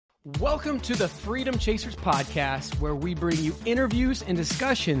Welcome to the Freedom Chasers podcast, where we bring you interviews and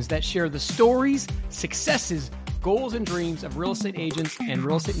discussions that share the stories, successes, goals, and dreams of real estate agents and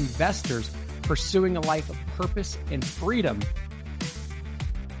real estate investors pursuing a life of purpose and freedom.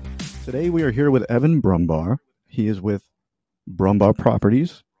 Today we are here with Evan Brumbaugh. He is with Brumbaugh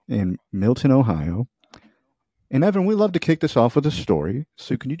Properties in Milton, Ohio. And Evan, we love to kick this off with a story.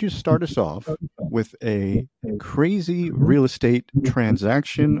 So can you just start us off with a crazy real estate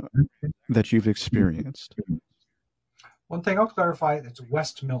transaction that you've experienced? One thing I'll clarify, it's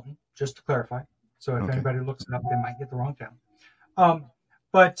West Milton, just to clarify. So if anybody looks it up, they might get the wrong town.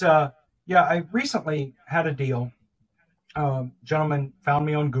 I recently had a deal. Gentleman found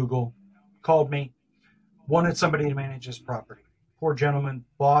me on Google, called me, wanted somebody to manage his property. Poor gentleman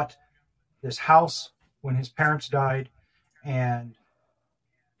bought this house when his parents died, and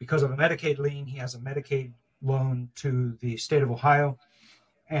because of a Medicaid lien, he has a Medicaid loan to the state of Ohio,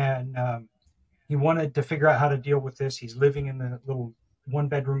 and he wanted to figure out how to deal with this. He's living in the little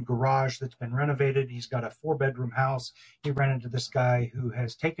one-bedroom garage that's been renovated. He's got a 4-bedroom house. He ran into this guy who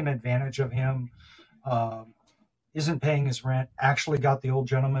has taken advantage of him, isn't paying his rent, actually got the old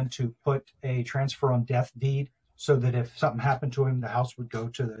gentleman to put a transfer on death deed so that if something happened to him, the house would go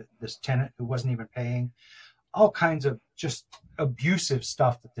to this tenant who wasn't even paying. All kinds of just abusive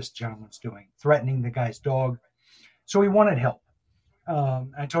stuff that this gentleman's doing, threatening the guy's dog. So he wanted help.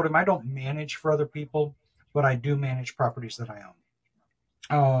 I told him I don't manage for other people, but I do manage properties that I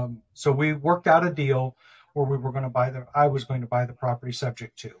own. So we worked out a deal where I was going to buy the property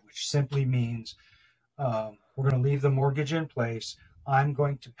subject to, which simply means we're going to leave the mortgage in place. I'm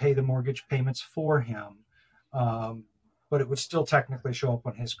going to pay the mortgage payments for him. But it would still technically show up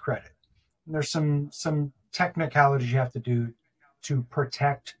on his credit. And there's some technicalities you have to do to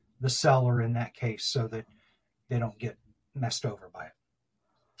protect the seller in that case so that they don't get messed over by it.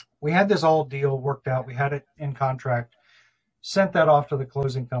 We had this all deal worked out. We had it in contract, sent that off to the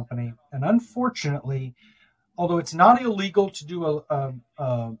closing company. And unfortunately, although it's not illegal to do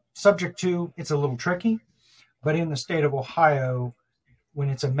a subject to, it's a little tricky. But in the state of Ohio, when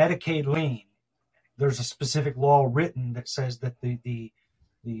it's a Medicaid lien, there's a specific law written that says that the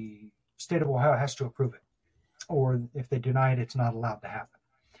state of Ohio has to approve it, or if they deny it, it's not allowed to happen.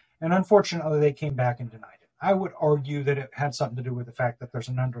 And unfortunately, they came back and denied it. I would argue that it had something to do with the fact that there's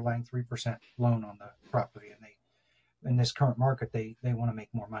an underlying 3% loan on the property, and in this current market, they want to make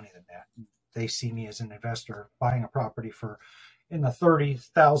more money than that. They see me as an investor buying a property for in the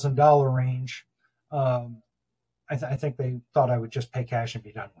 $30,000 range. I think they thought I would just pay cash and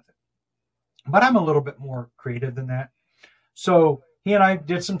be done with it. But I'm a little bit more creative than that. So he and I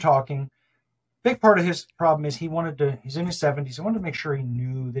did some talking. Big part of his problem is he's in his 70s. He wanted to make sure he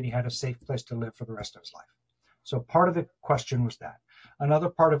knew that he had a safe place to live for the rest of his life. So part of the question was that. Another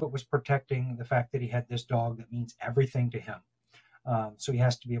part of it was protecting the fact that he had this dog that means everything to him. So he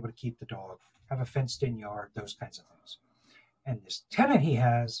has to be able to keep the dog, have a fenced-in yard, those kinds of things. And this tenant he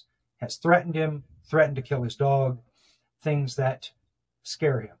has threatened him, threatened to kill his dog, things that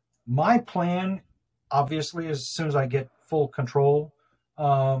scare him. My plan, obviously, as soon as I get full control,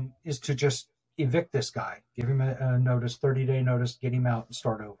 is to just evict this guy, give him a notice, 30-day notice, get him out and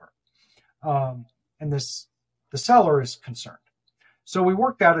start over. And the seller is concerned. So we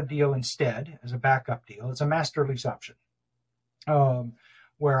worked out a deal instead as a backup deal. It's a master lease option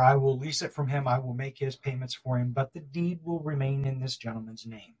where I will lease it from him. I will make his payments for him, but the deed will remain in this gentleman's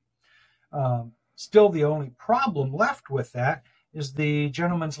name. Still, the only problem left with that is the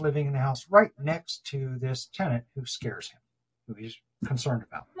gentleman's living in the house right next to this tenant who scares him, who he's concerned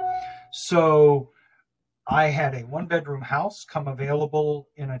about. So I had a 1-bedroom house come available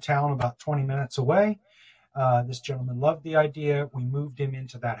in a town about 20 minutes away. This gentleman loved the idea. We moved him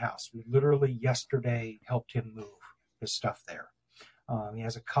into that house. We literally yesterday helped him move his stuff there. He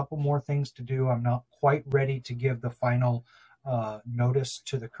has a couple more things to do. I'm not quite ready to give the final notice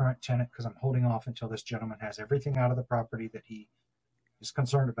to the current tenant because I'm holding off until this gentleman has everything out of the property that he is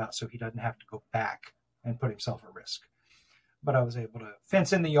concerned about so he doesn't have to go back and put himself at risk. But I was able to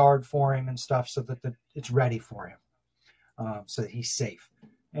fence in the yard for him and stuff so that it's ready for him, so that he's safe.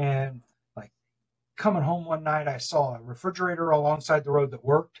 And like coming home one night, I saw a refrigerator alongside the road that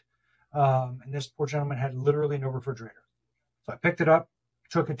worked, and this poor gentleman had literally no refrigerator. So I picked it up,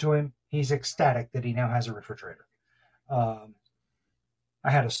 took it to him. He's ecstatic that he now has a refrigerator. I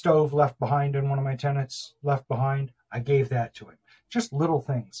had a stove left behind in one of my tenants left behind. I gave that to him. Just little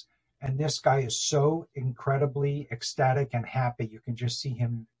things. And this guy is so incredibly ecstatic and happy. You can just see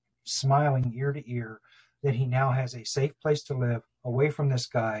him smiling ear to ear that he now has a safe place to live away from this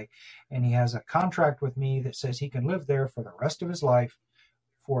guy. And he has a contract with me that says he can live there for the rest of his life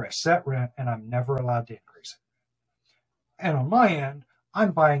for a set rent, and I'm never allowed to increase it. And on my end,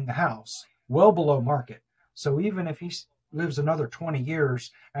 I'm buying the house well below market. So even if he lives another 20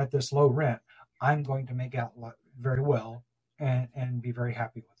 years at this low rent, I'm going to make out very well and be very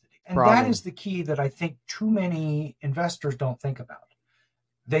happy with it. And that is the key that I think too many investors don't think about.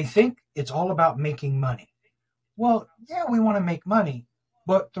 They think it's all about making money. Well, yeah, we want to make money,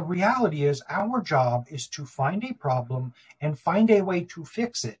 but the reality is our job is to find a problem and find a way to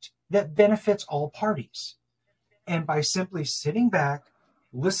fix it that benefits all parties. And by simply sitting back,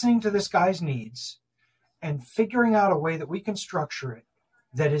 listening to this guy's needs, and figuring out a way that we can structure it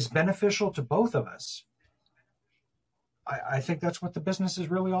that is beneficial to both of us, I think that's what the business is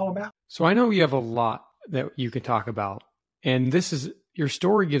really all about. So I know you have a lot that you could talk about. And your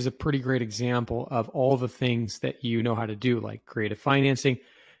story gives a pretty great example of all the things that you know how to do, like creative financing.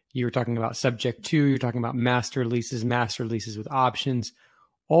 You were talking about subject to, you're talking about master leases with options,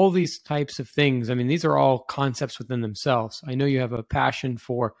 all these types of things. I mean, these are all concepts within themselves. I know you have a passion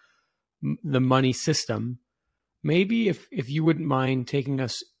for the money system. Maybe if you wouldn't mind taking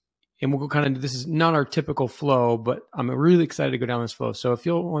us, and we'll go kind of, this is not our typical flow, but I'm really excited to go down this flow. So if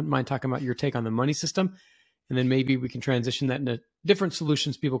you wouldn't mind talking about your take on the money system, and then maybe we can transition that into different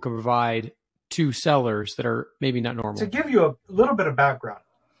solutions people can provide to sellers that are maybe not normal. To give you a little bit of background,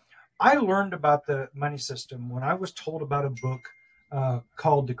 I learned about the money system when I was told about a book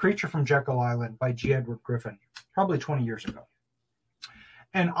called The Creature from Jekyll Island by G. Edward Griffin, probably 20 years ago.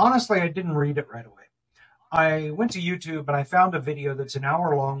 And honestly, I didn't read it right away. I went to YouTube and I found a video that's an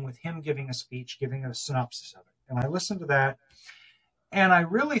hour long with him giving a speech, giving a synopsis of it. And I listened to that, and I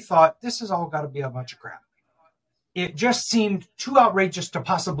really thought, this has all got to be a bunch of crap. It just seemed too outrageous to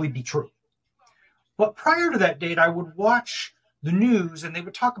possibly be true. But prior to that date, I would watch the news and they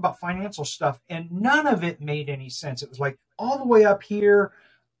would talk about financial stuff, and none of it made any sense. It was like all the way up here.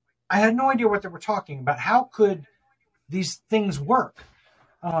 I had no idea what they were talking about. How could these things work?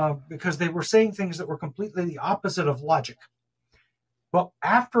 Because they were saying things that were completely the opposite of logic. But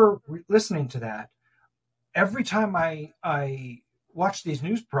after listening to that, every time I watched these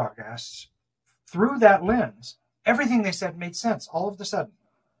news broadcasts through that lens, everything they said made sense all of a sudden.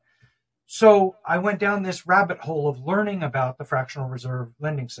 So I went down this rabbit hole of learning about the fractional reserve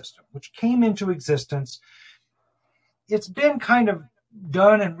lending system, which came into existence. It's been kind of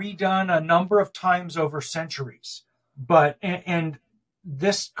done and redone a number of times over centuries. And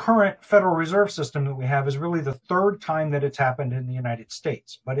this current Federal Reserve System that we have is really the third time that it's happened in the United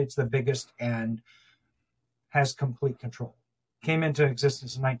States, but it's the biggest and has complete control. Came into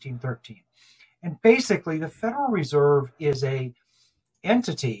existence in 1913. And basically, the Federal Reserve is a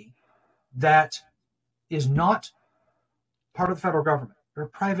entity that is not part of the federal government. They're a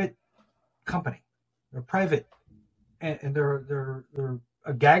private company. They're private, and they're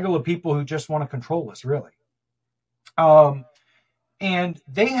a gaggle of people who just want to control us, really. And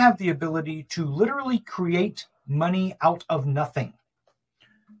they have the ability to literally create money out of nothing.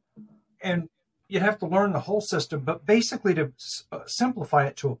 And you'd have to learn the whole system, but basically to simplify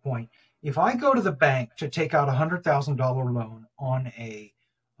it to a point, if I go to the bank to take out a $100,000 loan on a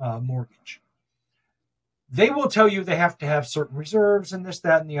mortgage, they will tell you they have to have certain reserves and this,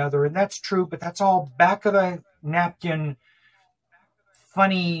 that, and the other. And that's true, but that's all back of the napkin,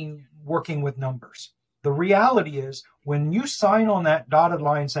 funny working with numbers. The reality is, when you sign on that dotted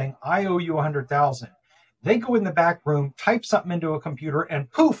line saying, I owe you $100,000, they go in the back room, type something into a computer,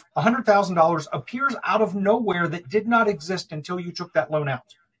 and poof, $100,000 appears out of nowhere that did not exist until you took that loan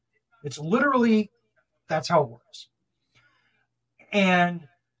out. It's literally, that's how it works. And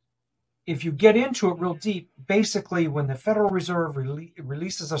if you get into it real deep, basically when the Federal Reserve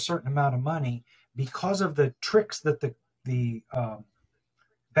releases a certain amount of money, because of the tricks that the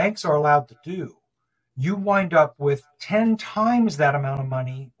banks are allowed to do, you wind up with 10 times that amount of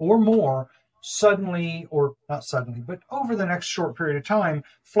money or more suddenly, or not suddenly, but over the next short period of time,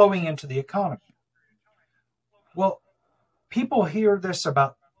 flowing into the economy. Well, people hear this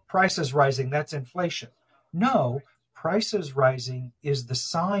about prices rising, that's inflation. No, prices rising is the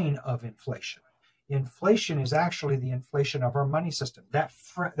sign of inflation. Inflation is actually the inflation of our money system. That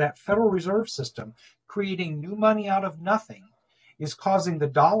Federal Reserve System creating new money out of nothing is causing the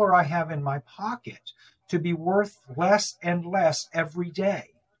dollar I have in my pocket to be worth less and less every day.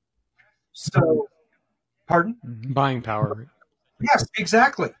 So, pardon? Buying power. Yes,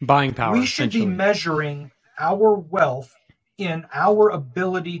 exactly. Buying power. We should be measuring our wealth in our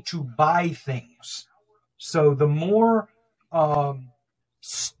ability to buy things. So the more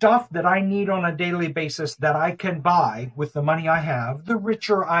stuff that I need on a daily basis that I can buy with the money I have, the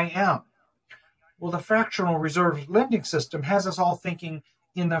richer I am. Well, the fractional reserve lending system has us all thinking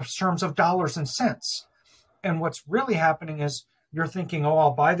in the terms of dollars and cents. And what's really happening is you're thinking, oh,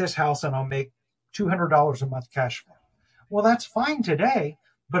 I'll buy this house and I'll make $200 a month cash flow. Well, that's fine today,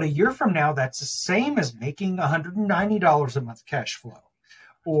 but a year from now, that's the same as making $190 a month cash flow.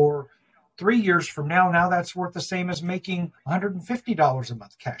 Or 3 years from now that's worth the same as making $150 a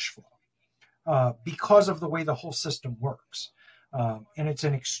month cash flow, because of the way the whole system works. And it's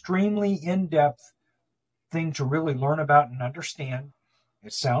an extremely in-depth thing to really learn about and understand.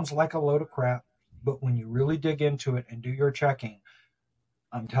 It sounds like a load of crap, but when you really dig into it and do your checking,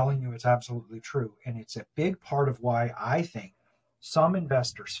 I'm telling you, it's absolutely true. And it's a big part of why I think some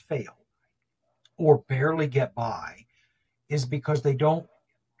investors fail or barely get by, is because they don't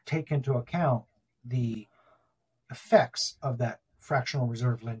take into account the effects of that fractional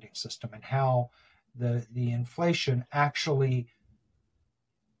reserve lending system and how the inflation actually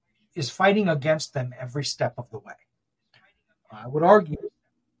is fighting against them every step of the way. I would argue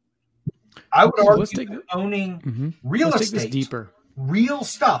that owning real estate, deeper. Real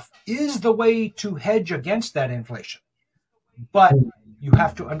stuff, is the way to hedge against that inflation. But you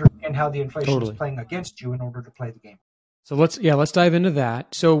have to understand how the inflation is playing against you in order to play the game. So let's dive into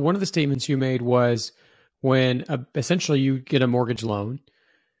that. So one of the statements you made was when essentially you get a mortgage loan,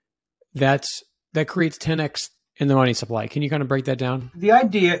 that creates 10x in the money supply. Can you kind of break that down? The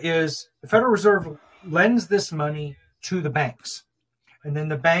idea is the Federal Reserve lends this money to the banks. And then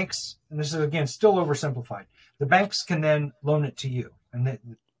the banks, and this is again still oversimplified, the banks can then loan it to you. And the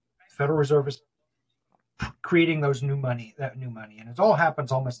Federal Reserve is creating that new money. And it all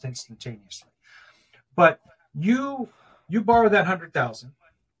happens almost instantaneously. But you borrow that $100,000.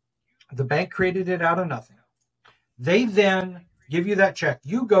 The bank created it out of nothing. They then give you that check.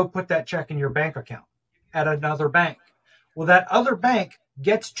 You go put that check in your bank account at another bank. Well, that other bank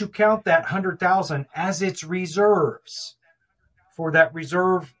gets to count that $100,000 as its reserves for that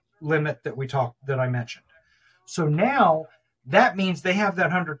reserve limit that I mentioned. So now that means they have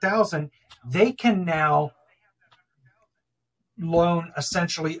that $100,000. They can now loan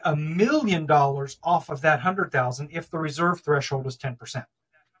essentially $1 million off of that $100,000 if the reserve threshold is 10%.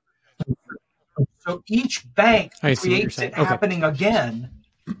 So each bank creates it happening again,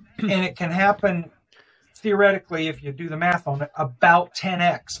 and it can happen theoretically, if you do the math on it, about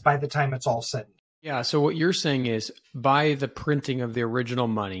 10x by the time it's all said. Yeah. So what you're saying is, by the printing of the original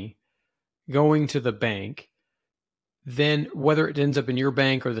money going to the bank, then whether it ends up in your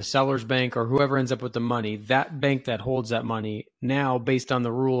bank or the seller's bank or whoever ends up with the money, that bank that holds that money now, based on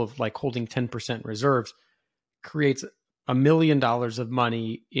the rule of like holding 10% reserves, creates $1 million of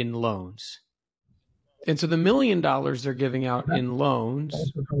money in loans. And so the $1 million they're giving out in loans,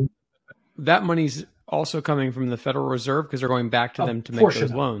 that money's also coming from the Federal Reserve because they're going back to them to make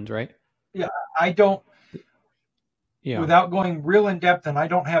those loans, right? Yeah, I don't. Yeah. Without going real in depth, and I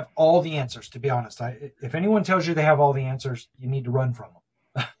don't have all the answers, to be honest. If anyone tells you they have all the answers, you need to run from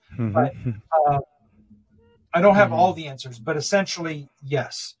them. But I don't have all the answers, but essentially,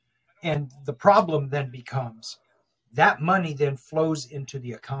 yes. And the problem then becomes that money then flows into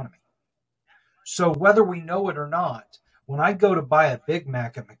the economy. So whether we know it or not, when I go to buy a Big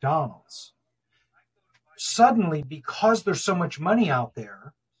Mac at McDonald's, suddenly, because there's so much money out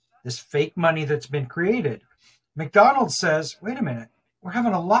there, this fake money that's been created, McDonald's says, wait a minute, we're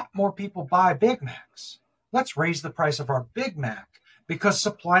having a lot more people buy Big Macs. Let's raise the price of our Big Mac, because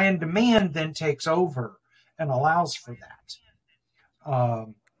supply and demand then takes over and allows for that.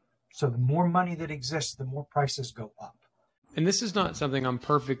 So the more money that exists, the more prices go up. And this is not something I'm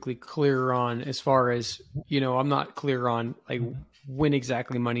perfectly clear on, as far as, I'm not clear on like when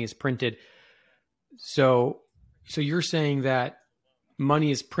exactly money is printed. So you're saying that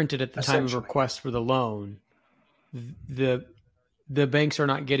money is printed at the time of request for the loan. The banks are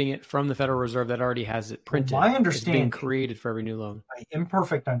not getting it from the Federal Reserve that already has it printed. Well, my understanding, it's being created for every new loan. My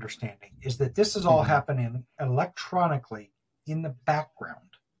imperfect understanding is that this is all happening electronically in the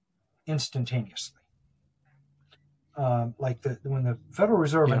background, instantaneously. When the Federal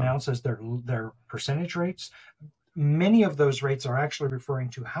Reserve announces their percentage rates, many of those rates are actually referring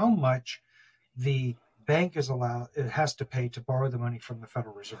to how much the bank has to pay to borrow the money from the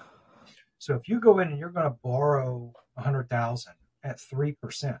Federal Reserve. So if you go in and you're going to borrow $100,000 at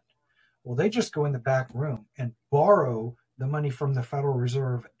 3%, well, they just go in the back room and borrow the money from the Federal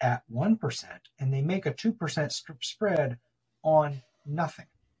Reserve at 1%, and they make a 2% spread on nothing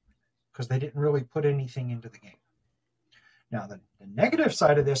because they didn't really put anything into the game. Now, the negative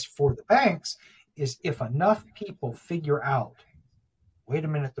side of this for the banks is if enough people figure out, wait a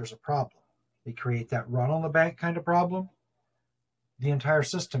minute, there's a problem. They create that run on the bank kind of problem, the entire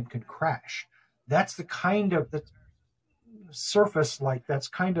system can crash. That's the kind of surface like that's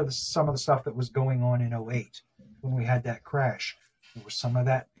kind of some of the stuff that was going on in '08 when we had that crash. There was some of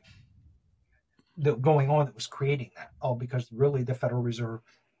that going on that was creating that, all because really the Federal Reserve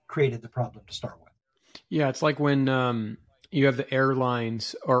created the problem to start with. Yeah, it's like when you have the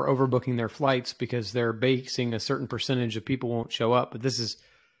airlines are overbooking their flights because they're basing a certain percentage of people won't show up. But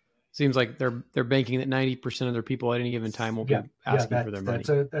seems like they're banking that 90% of their people at any given time will be asking for their money.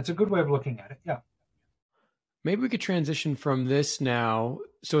 That's a good way of looking at it. Yeah. Maybe we could transition from this now.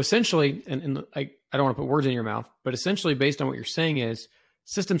 So essentially, and I don't want to put words in your mouth, but essentially based on what you're saying is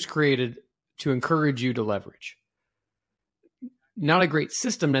systems created to encourage you to leverage. Not a great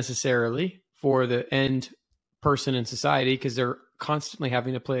system necessarily for the end person in society because they're constantly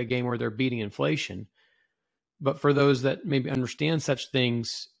having to play a game where they're beating inflation. But for those that maybe understand such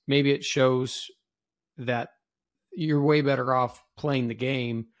things, maybe it shows that you're way better off playing the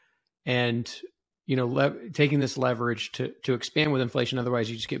game and taking this leverage to expand with inflation. Otherwise,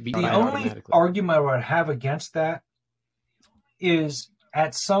 you just get beaten. The only argument I would have against that is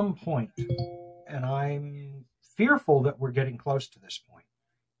at some point, and I'm fearful that we're getting close to this point,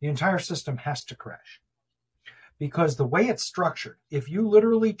 the entire system has to crash. Because the way it's structured, if you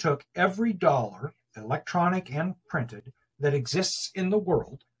literally took every dollar, electronic and printed, that exists in the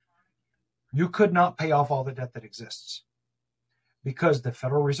world, you could not pay off all the debt that exists. Because the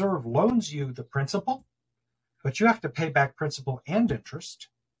Federal Reserve loans you the principal, but you have to pay back principal and interest.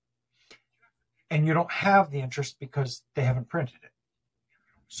 And you don't have the interest because they haven't printed it.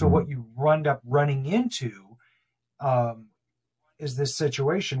 So what you end up running into is this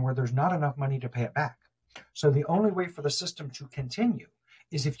situation where there's not enough money to pay it back. So the only way for the system to continue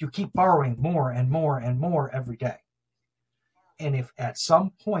is if you keep borrowing more and more and more every day. And if at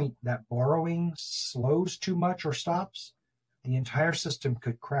some point that borrowing slows too much or stops, the entire system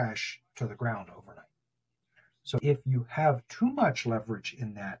could crash to the ground overnight. So if you have too much leverage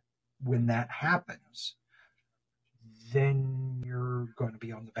in that, when that happens, then you're going to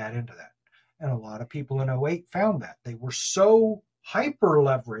be on the bad end of that. And a lot of people in '08 found that. They were so hyper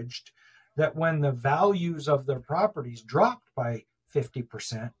leveraged that when the values of their properties dropped by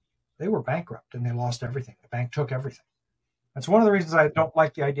 50%, they were bankrupt and they lost everything. The bank took everything. That's one of the reasons I don't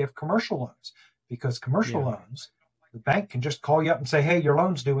like the idea of commercial loans, because commercial loans, the bank can just call you up and say, hey, your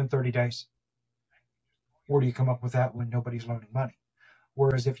loan's due in 30 days. Where do you come up with that when nobody's loaning money?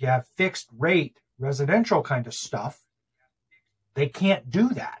 Whereas if you have fixed rate residential kind of stuff, they can't do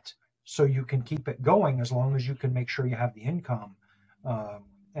that. So you can keep it going as long as you can make sure you have the income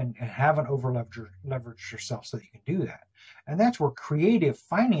and haven't over leveraged yourself so that you can do that. And that's where creative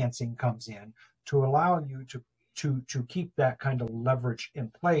financing comes in to allow you to keep that kind of leverage in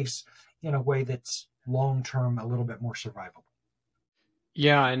place in a way that's long-term a little bit more survivable.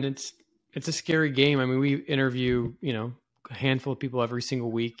 Yeah, and it's a scary game. I mean, we interview, a handful of people every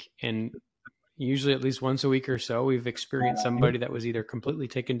single week, and usually at least once a week or so, we've experienced somebody that was either completely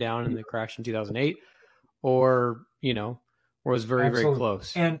taken down in the crash in 2008 or was very, very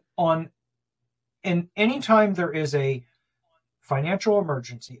close. And anytime there is a financial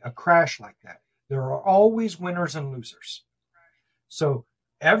emergency, a crash like that, there are always winners and losers. So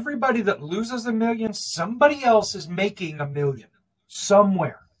everybody that loses $1 million, somebody else is making $1 million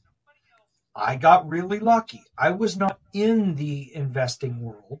somewhere. I got really lucky. I was not in the investing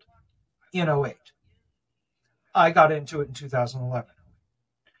world in '08. I got into it in 2011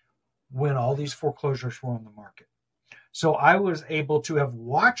 when all these foreclosures were on the market. So I was able to have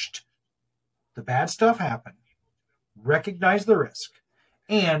watched the bad stuff happen, recognize the risk,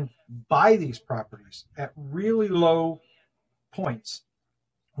 and buy these properties at really low points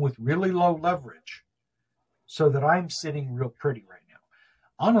with really low leverage so that I'm sitting real pretty right now.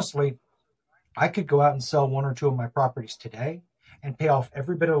 Honestly, I could go out and sell one or two of my properties today and pay off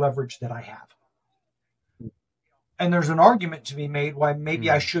every bit of leverage that I have. And there's an argument to be made why maybe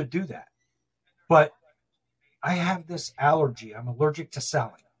I should do that. But I have this allergy. I'm allergic to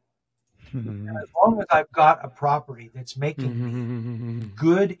selling. And as long as I've got a property that's making me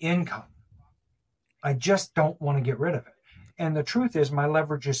good income, I just don't want to get rid of it. And the truth is my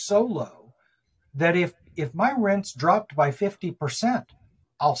leverage is so low that if my rents dropped by 50%,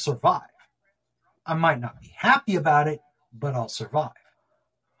 I'll survive. I might not be happy about it, but I'll survive.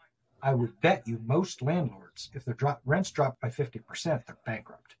 I would bet you most landlords, if their rents drop by 50%, they're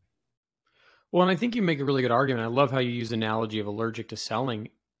bankrupt. Well, and I think you make a really good argument. I love how you use the analogy of allergic to selling,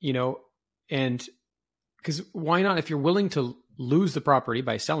 and because why not, if you're willing to lose the property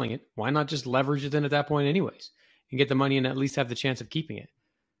by selling it, why not just leverage it in at that point anyways and get the money and at least have the chance of keeping it?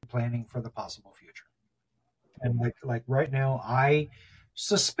 Planning for the possible future. And like right now, I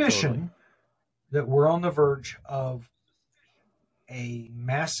suspicion that we're on the verge of a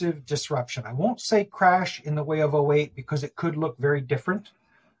massive disruption. I won't say crash in the way of '08 because it could look very different.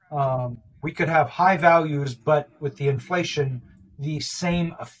 We could have high values, but with the inflation, the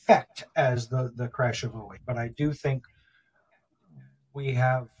same effect as the crash of '08. But I do think we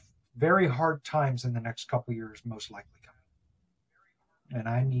have very hard times in the next couple of years, most likely coming. And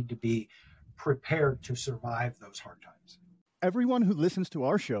I need to be prepared to survive those hard times. Everyone who listens to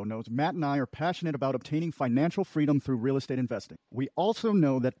our show knows Matt and I are passionate about obtaining financial freedom through real estate investing. We also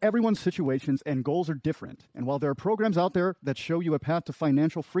know that everyone's situations and goals are different. And while there are programs out there that show you a path to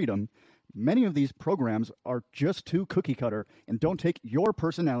financial freedom, many of these programs are just too cookie cutter and don't take your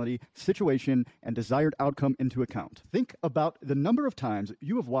personality, situation, and desired outcome into account. Think about the number of times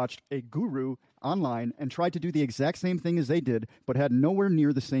you have watched a guru online and tried to do the exact same thing as they did, but had nowhere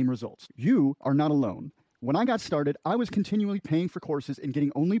near the same results. You are not alone. When I got started, I was continually paying for courses and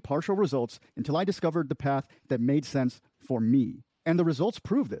getting only partial results until I discovered the path that made sense for me. And the results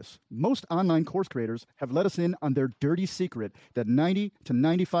prove this. Most online course creators have let us in on their dirty secret that 90 to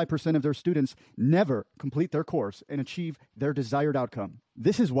 95% of their students never complete their course and achieve their desired outcome.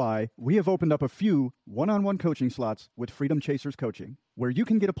 This is why we have opened up a few one-on-one coaching slots with Freedom Chasers Coaching, where you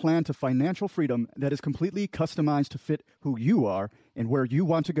can get a plan to financial freedom that is completely customized to fit who you are and where you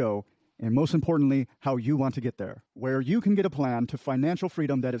want to go, and most importantly, how you want to get there. Where you can get a plan to financial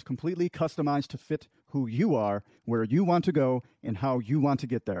freedom that is completely customized to fit who you are, where you want to go, and how you want to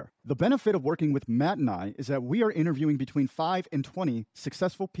get there. The benefit of working with Matt and I is that we are interviewing between 5 and 20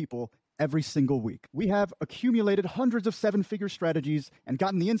 successful people every single week. We have accumulated hundreds of seven-figure strategies and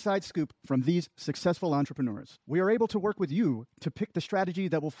gotten the inside scoop from these successful entrepreneurs. We are able to work with you to pick the strategy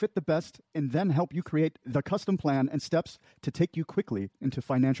that will fit the best and then help you create the custom plan and steps to take you quickly into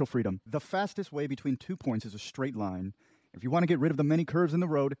financial freedom. The fastest way between 2 points is a straight line. If you want to get rid of the many curves in the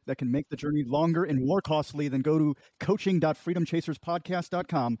road that can make the journey longer and more costly, then go to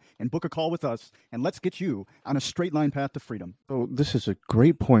coaching.freedomchaserspodcast.com and book a call with us, and let's get you on a straight line path to freedom. So this is a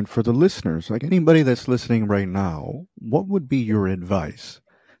great point for the listeners. Like anybody that's listening right now, what would be your advice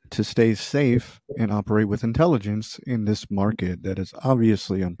to stay safe and operate with intelligence in this market that is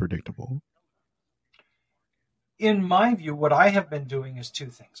obviously unpredictable? In my view, what I have been doing is two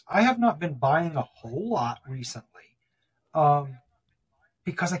things. I have not been buying a whole lot recently.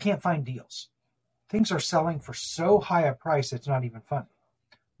 Because I can't find deals. Things are selling for so high a price, it's not even fun.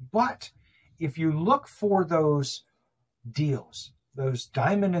 But if you look for those deals, those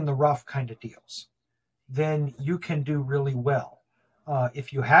diamond in the rough kind of deals, then you can do really well.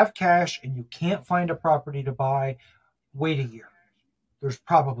 If you have cash and you can't find a property to buy, wait a year. There's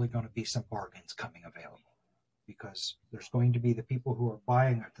probably going to be some bargains coming available because there's going to be the people who are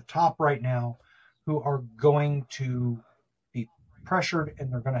buying at the top right now who are going to be pressured,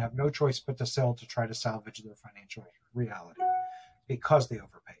 and they're going to have no choice but to sell to try to salvage their financial reality because they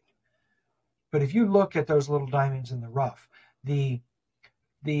overpaid. But if you look at those little diamonds in the rough, the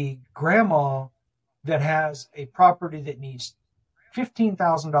grandma that has a property that needs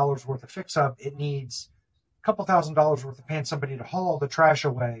 $15,000 worth of fix-up, it needs a couple $1,000s worth of paying somebody to haul the trash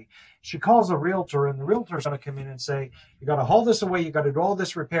away. She calls a realtor, and the realtor's going to come in and say, you got to haul this away, you got to do all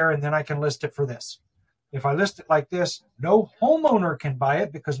this repair, and then I can list it for this. If I list it like this, no homeowner can buy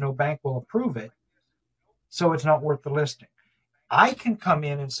it because no bank will approve it. So it's not worth the listing. I can come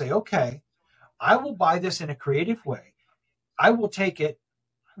in and say, okay, I will buy this in a creative way. I will take it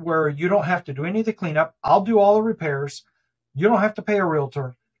where you don't have to do any of the cleanup. I'll do all the repairs. You don't have to pay a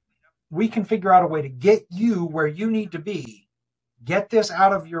realtor. We can figure out a way to get you where you need to be. Get this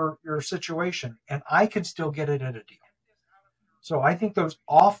out of your situation, and I can still get it at a deal. So I think those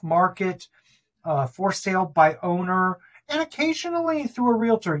off-market, for sale by owner, and occasionally through a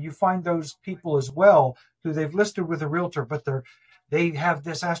realtor, you find those people as well who they've listed with a realtor, but they have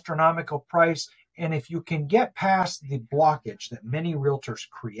this astronomical price. And if you can get past the blockage that many realtors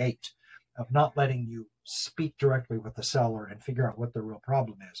create of not letting you speak directly with the seller and figure out what the real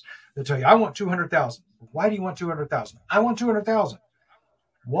problem is, they'll tell you, I want $200,000. Why do you want $200,000? I want $200,000.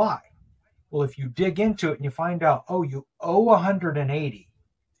 Why? Well, if you dig into it and you find out, oh, you owe 180.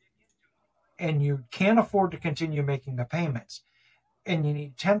 And you can't afford to continue making the payments, and you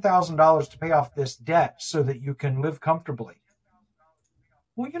need $10,000 to pay off this debt so that you can live comfortably.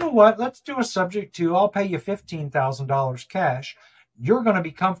 Well, you know what? Let's do a subject to, I'll pay you $15,000 cash. You're going to be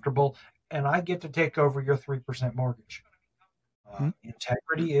comfortable, and I get to take over your 3% mortgage.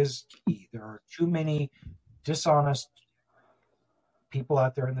 Integrity is key. There are too many dishonest people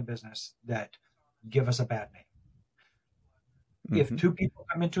out there in the business that give us a bad name. If two people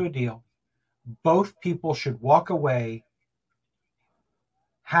come into a deal, both people should walk away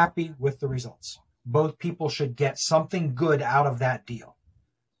happy with the results. both people should get something good out of that deal.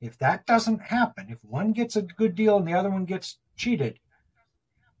 If that doesn't happen, if one gets a good deal and the other one gets cheated,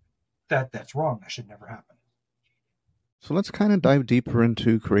 that's wrong. That should never happen. So let's kind of dive deeper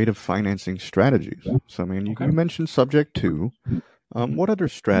into creative financing strategies. So, I mean, you mentioned subject to. What other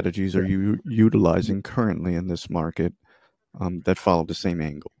strategies are you utilizing currently in this market that follow the same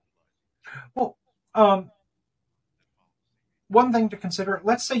angle? Well, one thing to consider,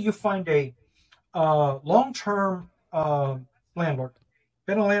 let's say you find a long-term landlord,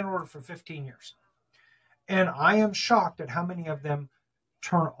 been a landlord for 15 years. And I am shocked at how many of them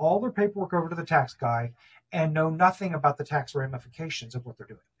turn all their paperwork over to the tax guy and know nothing about the tax ramifications of what they're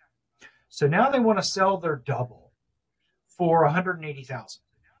doing. So now they want to sell their double for $180,000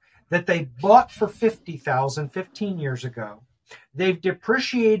 that they bought for $50,000 15 years ago. They've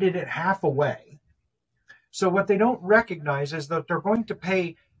depreciated it half away. So what they don't recognize is that they're going to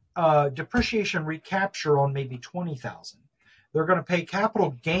pay depreciation recapture on maybe $20,000. They're going to pay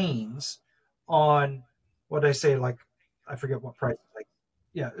capital gains on what I say, like, I forget what price, like,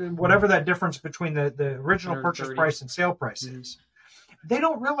 whatever that difference between the original purchase price and sale price is. They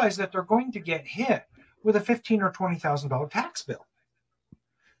don't realize that they're going to get hit with a $15,000 or $20,000 tax bill.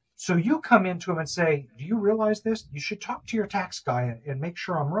 So you come into them and say, do you realize this? You should talk to your tax guy and make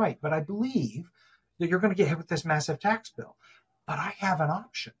sure I'm right. But I believe that you're going to get hit with this massive tax bill. But I have an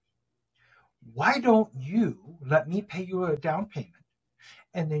option. Why don't you let me pay you a down payment,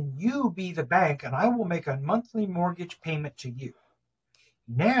 and then you be the bank, and I will make a monthly mortgage payment to you.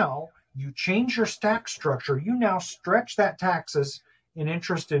 Now you change your tax structure. You now stretch that taxes in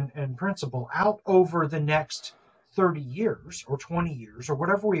interest and principal out over the next 30 years or 20 years or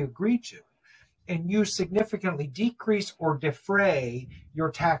whatever we agree to. And you significantly decrease or defray your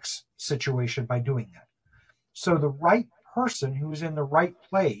tax situation by doing that. So the right person who's in the right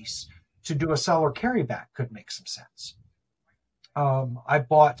place to do a seller carryback could make some sense. I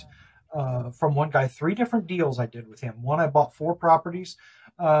bought from one guy 3 different deals I did with him. One, I bought 4 properties.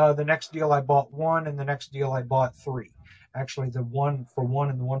 The next deal I bought 1, and the next deal I bought 3. Actually, the 1 for 1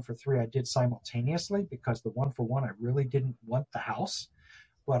 and the 1 for 3 I did simultaneously, because the 1 for 1 I really didn't want the house,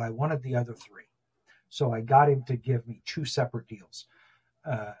 but I wanted the other 3. So I got him to give me 2 separate deals.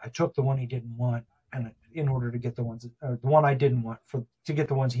 I took the one he didn't want, and in order to get the one I didn't want to get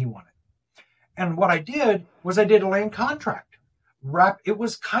the ones he wanted. And what I did was I did a land contract. It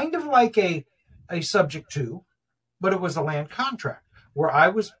was kind of like a subject to, but it was a land contract where I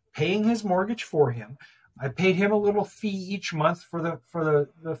was paying his mortgage for him. I paid him a little fee each month for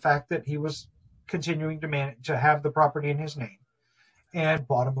the fact that he was continuing to have the property in his name, and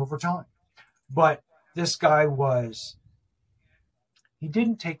bought him over time. But this guy he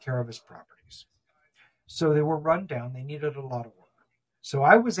didn't take care of his properties. So they were run down. They needed a lot of work. So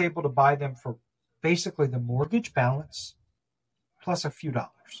I was able to buy them for basically the mortgage balance plus a few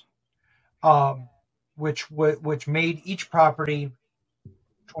dollars, which made each property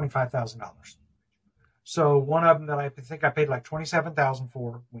 $25,000. So one of them that I think I paid like $27,000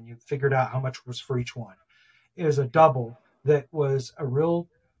 for, when you figured out how much was for each one, is a double that was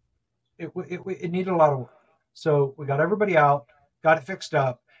it needed a lot of work. So we got everybody out, got it fixed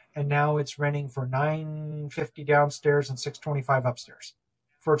up, and now it's renting for $950 downstairs and $625 upstairs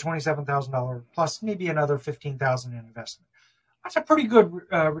for a $27,000 plus maybe another $15,000 in investment. That's a pretty good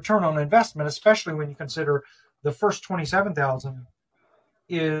return on investment, especially when you consider the first $27,000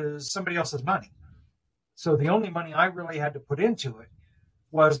 is somebody else's money. So the only money I really had to put into it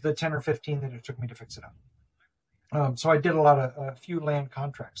was the 10 or 15 that it took me to fix it up. So I did a few land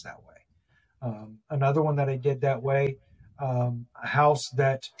contracts that way. Another one that I did that way, a house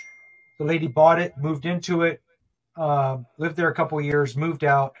that the lady bought it, moved into it, lived there a couple of years, moved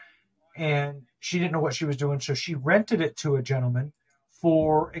out, and she didn't know what she was doing. So she rented it to a gentleman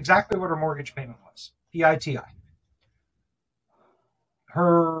for exactly what her mortgage payment was, PITI.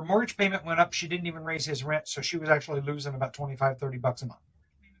 Her mortgage payment went up. She didn't even raise his rent. So she was actually losing about $25, $30 a month.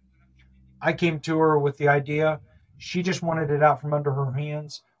 I came to her with the idea. She just wanted it out from under her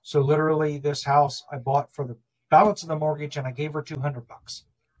hands. So literally this house I bought for the balance of the mortgage, and I gave her $200.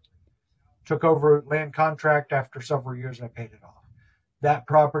 Took over land contract after several years. I paid it off. That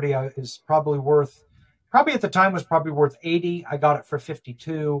property is probably at the time was probably worth 80. I got it for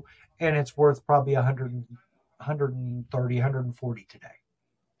 52, and it's worth probably 130, 140 today.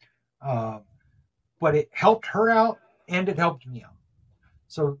 But it helped her out, and it helped me out.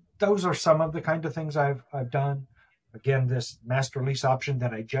 So those are some of the kind of things I've done. Again, this master lease option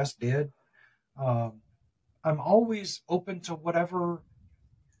that I just did. I'm always open to whatever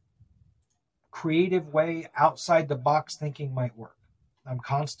creative way outside the box thinking might work. I'm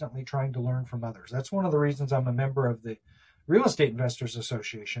constantly trying to learn from others. That's one of the reasons I'm a member of the Real Estate Investors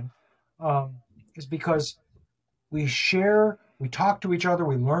Association, is because we share, we talk to each other,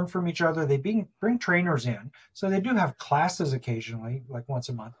 we learn from each other. They bring trainers in. So they do have classes occasionally, like once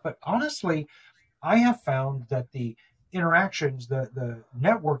a month. But honestly, I have found that the interactions, the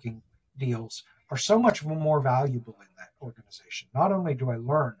networking deals are so much more valuable in that organization. Not only do I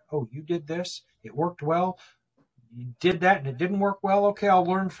learn, oh, you did this, it worked well. You did that and it didn't work well. Okay, I'll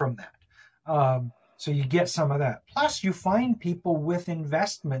learn from that. So you get some of that. Plus, you find people with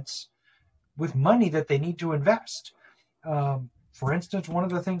investments, with money that they need to invest. For instance, one of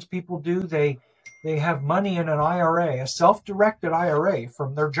the things people do, they have money in an IRA, a self-directed IRA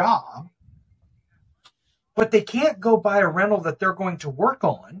from their job, but they can't go buy a rental that they're going to work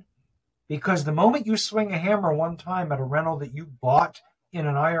on, because the moment you swing a hammer one time at a rental that you bought in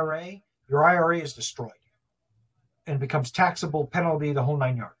an IRA, your IRA is destroyed and becomes taxable, penalty, the whole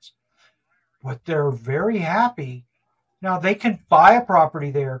 9 yards. But they're very happy. Now they can buy a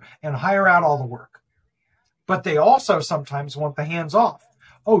property there and hire out all the work, but they also sometimes want the hands off.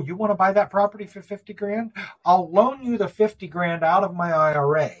 Oh, you want to buy that property for 50 grand? I'll loan you the 50 grand out of my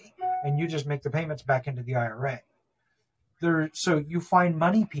IRA and you just make the payments back into the IRA. So you find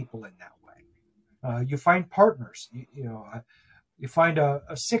money people in that way. You find partners. You find a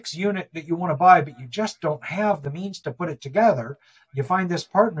 6-unit that you want to buy, but you just don't have the means to put it together. You find this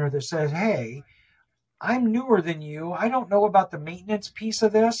partner that says, hey, I'm newer than you. I don't know about the maintenance piece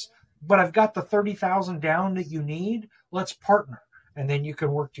of this, but I've got the 30,000 down that you need. Let's partner. And then you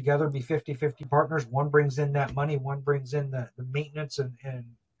can work together, be 50-50 partners. One brings in that money, one brings in the maintenance and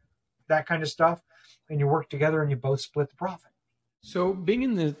that kind of stuff. And you work together and you both split the profit. So being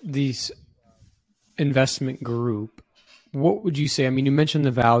in these investment group, what would you say? I mean, you mentioned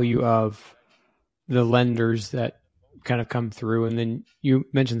the value of the lenders that kind of come through, and then you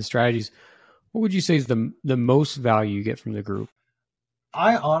mentioned the strategies. What would you say is the most value you get from the group?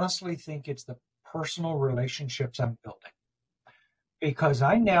 I honestly think it's the personal relationships I'm building, because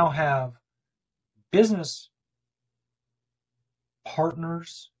I now have business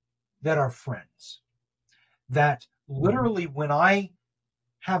partners that are friends, that literally when I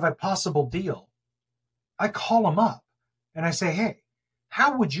have a possible deal, I call them up and I say, hey,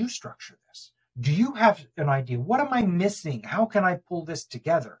 how would you structure this? Do you have an idea? What am I missing? How can I pull this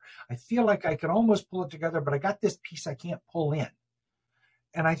together? I feel like I can almost pull it together, but I got this piece I can't pull in.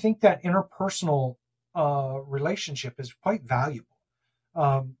 And I think that interpersonal relationship is quite valuable,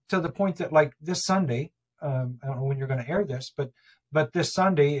 to the point that, like this Sunday, I don't know when you're going to air this, but this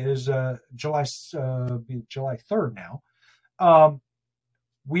Sunday is July 3rd now.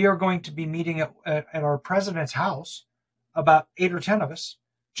 We are going to be meeting at our president's house, about 8 or 10 of us,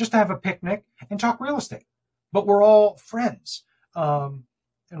 just to have a picnic and talk real estate. But we're all friends.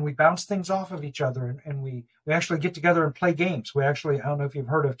 And we bounce things off of each other, and we actually get together and play games. I don't know if you've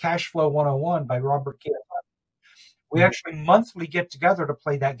heard of Cash Flow 101 by Robert Kiyosaki. We actually monthly get together to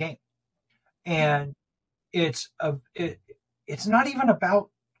play that game. And it's not even about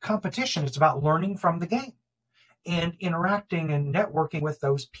competition. It's about learning from the game and interacting and networking with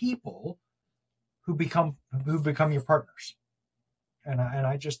those people who become your partners. And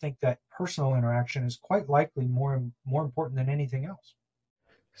I just think that personal interaction is quite likely more important than anything else.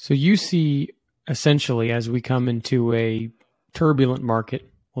 So you see, essentially, as we come into a turbulent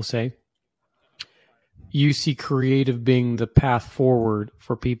market, we'll say, you see creative being the path forward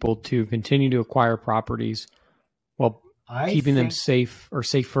for people to continue to acquire properties while keeping them safe or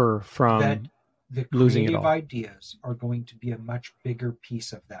safer from losing it all. The creative ideas are going to be a much bigger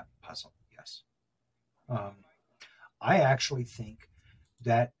piece of that puzzle. Yes. I actually think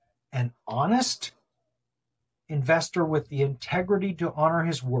that an honest investor with the integrity to honor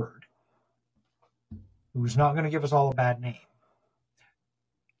his word, who's not going to give us all a bad name,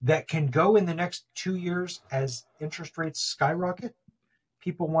 that can go in the next 2 years as interest rates skyrocket,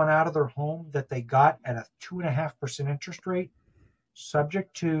 people want out of their home that they got at a 2.5% interest rate,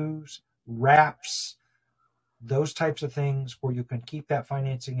 subject twos, wraps, those types of things where you can keep that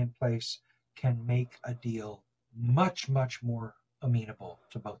financing in place, can make a deal much, much more amenable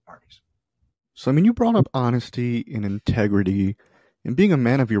to both parties. So, I mean, you brought up honesty and integrity and being a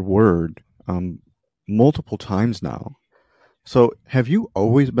man of your word multiple times now. So have you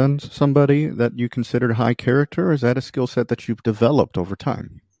always been somebody that you considered high character, or is that a skill set that you've developed over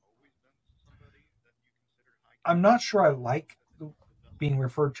time? I'm not sure I like being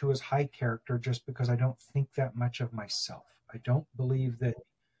referred to as high character, just because I don't think that much of myself. I believe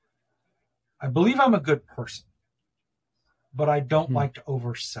I'm a good person, but I don't like to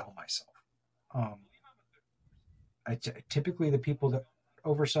oversell myself. Typically the people that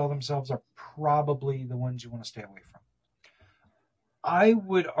oversell themselves are probably the ones you want to stay away from. I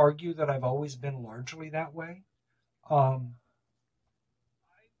would argue that I've always been largely that way.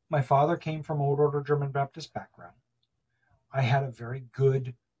 My father came from Old Order German Baptist background. I had a very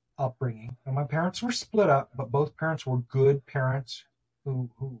good upbringing. And my parents were split up, but both parents were good parents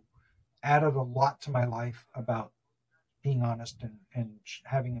who added a lot to my life about being honest and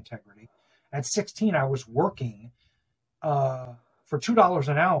having integrity. At 16, I was working for $2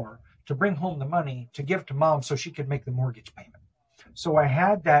 an hour to bring home the money to give to mom so she could make the mortgage payment. So I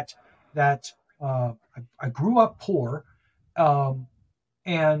had that I grew up poor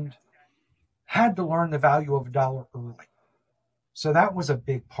and had to learn the value of a dollar early. So that was a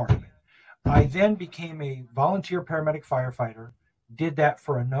big part of it. I then became a volunteer paramedic firefighter, did that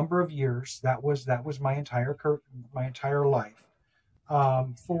for a number of years. That was my entire life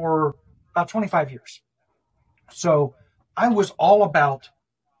for about 25 years. So I was all about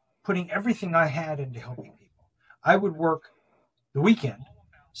putting everything I had into helping people. I would work the weekend,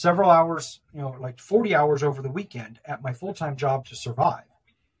 several hours, like 40 hours over the weekend at my full-time job to survive.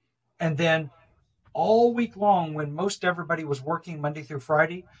 And then all week long, when most everybody was working Monday through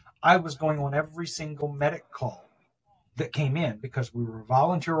Friday, I was going on every single medic call that came in because we were a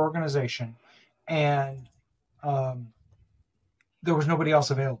volunteer organization and there was nobody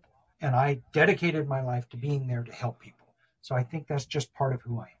else available. And I dedicated my life to being there to help people. So I think that's just part of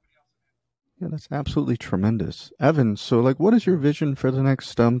who I am. Yeah, that's absolutely tremendous. Evan, so what is your vision for the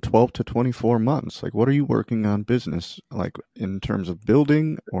next 12 to 24 months? What are you working on business, in terms of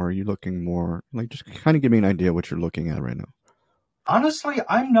building, or are you looking more, just kind of give me an idea what you're looking at right now. Honestly,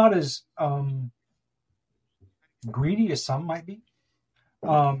 I'm not as greedy as some might be.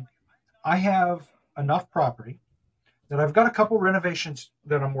 I have enough property that I've got a couple renovations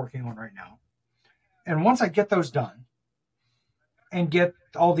that I'm working on right now. And once I get those done and get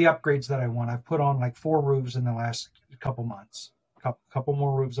all the upgrades that I want, I've put on 4 roofs in the last couple months. Couple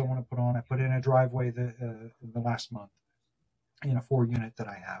more roofs I want to put on. I put in a driveway the last month in a 4-unit that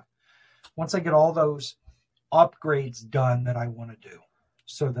I have. Once I get all those upgrades done that I want to do,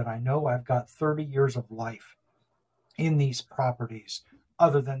 so that I know I've got 30 years of life in these properties,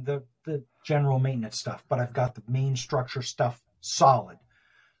 other than the general maintenance stuff, but I've got the main structure stuff solid.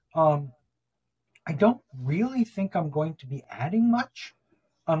 I don't really think I'm going to be adding much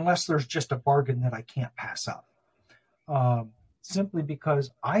unless there's just a bargain that I can't pass up. Simply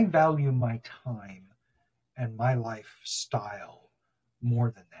because I value my time and my lifestyle more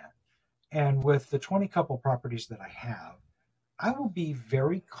than that. And with the 20 couple properties that I have, I will be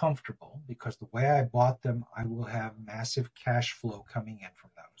very comfortable because the way I bought them, I will have massive cash flow coming in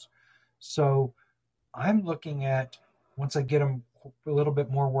from those. So I'm looking at, once I get them a little bit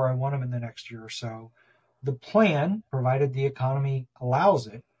more where I want them in the next year or so, the plan, provided the economy allows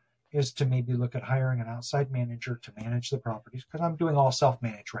it, is to maybe look at hiring an outside manager to manage the properties, because I'm doing all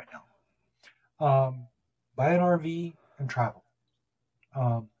self-managed right now. Buy an RV and travel.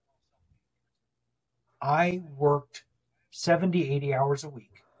 I worked 70, 80 hours a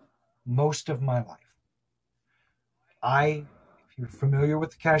week most of my life. If you're familiar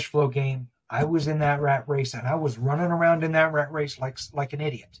with the cash flow game, I was in that rat race and I was running around in that rat race like an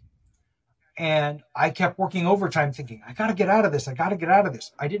idiot. And I kept working overtime thinking, I got to get out of this. I got to get out of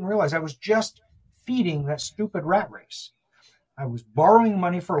this. I didn't realize I was just feeding that stupid rat race. I was borrowing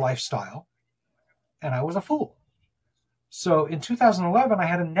money for lifestyle and I was a fool. So in 2011, I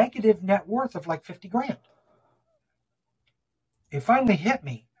had a negative net worth of like 50 grand. It finally hit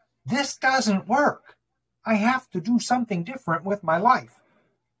me. This doesn't work. I have to do something different with my life.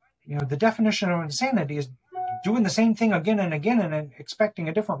 The definition of insanity is doing the same thing again and again and expecting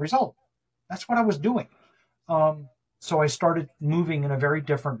a different result. That's what I was doing. So I started moving in a very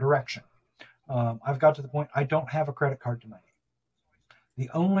different direction. I've got to the point I don't have a credit card tonight. The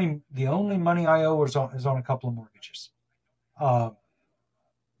only money I owe is on a couple of mortgages. I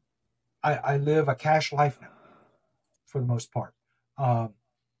live a cash life now, for the most part.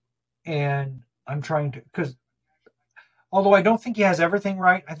 And I'm trying to, because although I don't think he has everything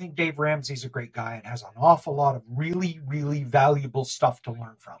right, I think Dave Ramsey's a great guy and has an awful lot of really, really valuable stuff to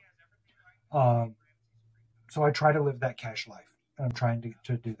learn from. So I try to live that cash life, and I'm trying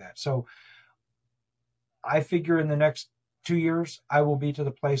to do that. So I figure in the next 2 years, I will be to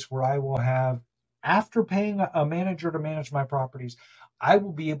the place where I will have, after paying a manager to manage my properties, I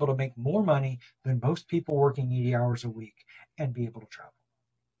will be able to make more money than most people working 80 hours a week and be able to travel.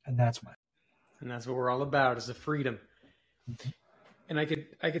 And that's what we're all about, is the freedom. Mm-hmm. And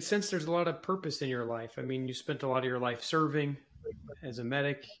I could sense there's a lot of purpose in your life. I mean, you spent a lot of your life serving as a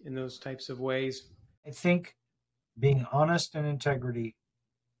medic in those types of ways. I think being honest and integrity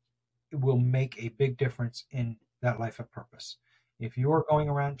will make a big difference in that life of purpose. If you're going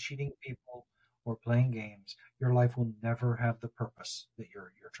around cheating people or playing games, your life will never have the purpose that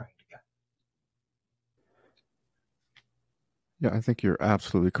you're trying to get. Yeah, I think you're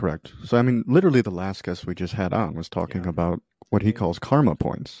absolutely correct. So, I mean, literally the last guest we just had on was talking about what he calls karma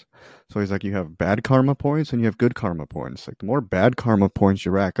points. So he's like, you have bad karma points and you have good karma points. Like the more bad karma points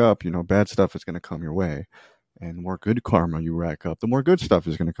you rack up, bad stuff is going to come your way. And the more good karma you rack up, the more good stuff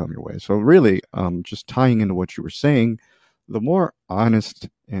is going to come your way. So really, just tying into what you were saying, the more honest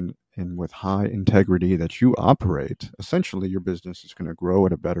and with high integrity that you operate, essentially your business is going to grow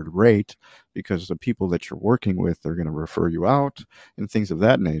at a better rate because the people that you're working with are going to refer you out and things of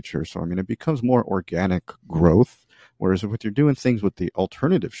that nature. So, I mean, it becomes more organic growth. Whereas if you're doing things with the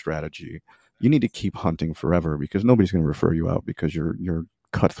alternative strategy, you need to keep hunting forever because nobody's going to refer you out because you're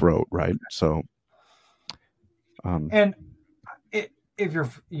cutthroat, right? So, and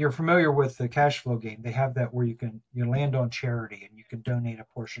if you're familiar with the cash flow game, they have that where you land on charity and you can donate a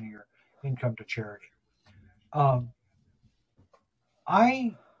portion of your income to charity.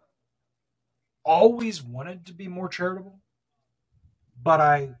 I always wanted to be more charitable, but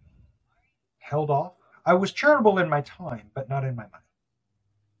I held off. I was charitable in my time, but not in my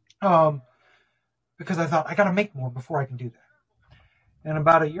money. Because I thought I got to make more before I can do that. And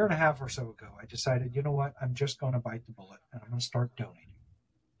about 1.5 years or so ago, I decided, you know what? I'm just going to bite the bullet and I'm going to start donating.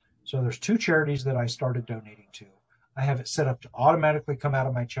 So there's 2 charities that I started donating to. I have it set up to automatically come out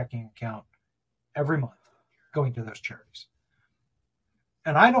of my checking account every month going to those charities.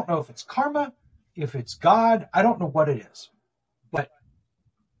 And I don't know if it's karma, if it's God, I don't know what it is. But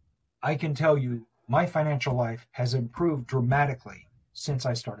I can tell you my financial life has improved dramatically since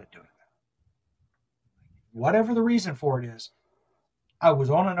I started doing that. Whatever the reason for it is, I was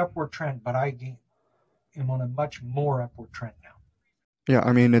on an upward trend, but I am on a much more upward trend now. Yeah,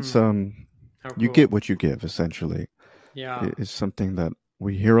 I mean, it's you get what you give, essentially. Yeah. It's something that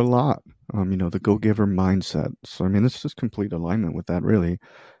we hear a lot, the go-giver mindset. So, I mean, it's just complete alignment with that, really.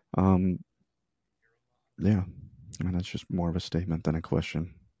 Yeah, I mean, that's just more of a statement than a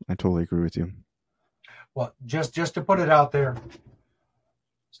question. I totally agree with you. Well, just to put it out there,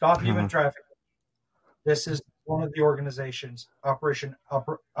 stop human trafficking. This is one of the organizations, Operation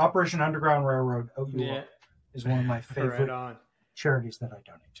Underground Railroad, OUR, is one of my favorite charities that I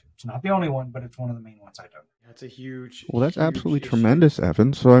donate to. It's not the only one, but it's one of the main ones I donate. That's a huge. Well, that's huge absolutely issue. tremendous,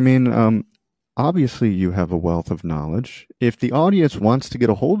 Evan. So, I mean, obviously you have a wealth of knowledge. If the audience wants to get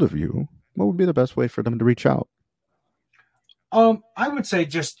a hold of you, what would be the best way for them to reach out? I would say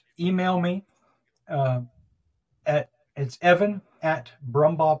just email me. It's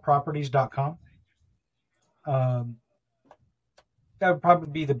evan@brumbaughproperties.com. That would probably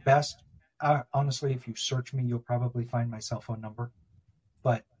be the best. Honestly, if you search me, you'll probably find my cell phone number.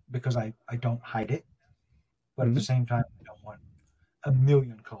 But because I don't hide it. But at the same time, I don't want 1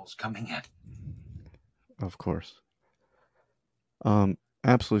 million calls coming in. Of course.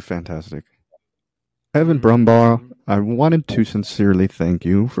 Absolutely fantastic. Evan Brumbaugh, I wanted to sincerely thank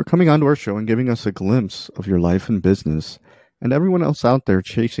you for coming onto our show and giving us a glimpse of your life and business, and everyone else out there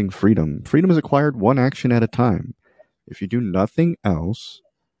chasing freedom. Freedom is acquired one action at a time. If you do nothing else,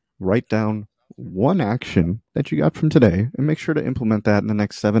 write down one action that you got from today and make sure to implement that in the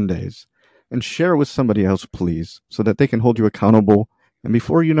next 7 days. And share it with somebody else, please, so that they can hold you accountable. And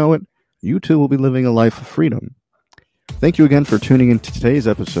before you know it, you too will be living a life of freedom. Thank you again for tuning in to today's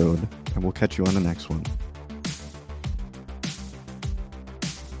episode, and we'll catch you on the next one.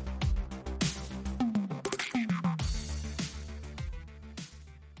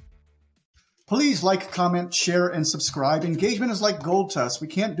 Please like, comment, share, and subscribe. Engagement is like gold to us. We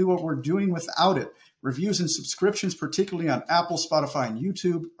can't do what we're doing without it. Reviews and subscriptions, particularly on Apple, Spotify, and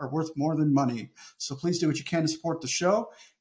YouTube, are worth more than money. So please do what you can to support the show.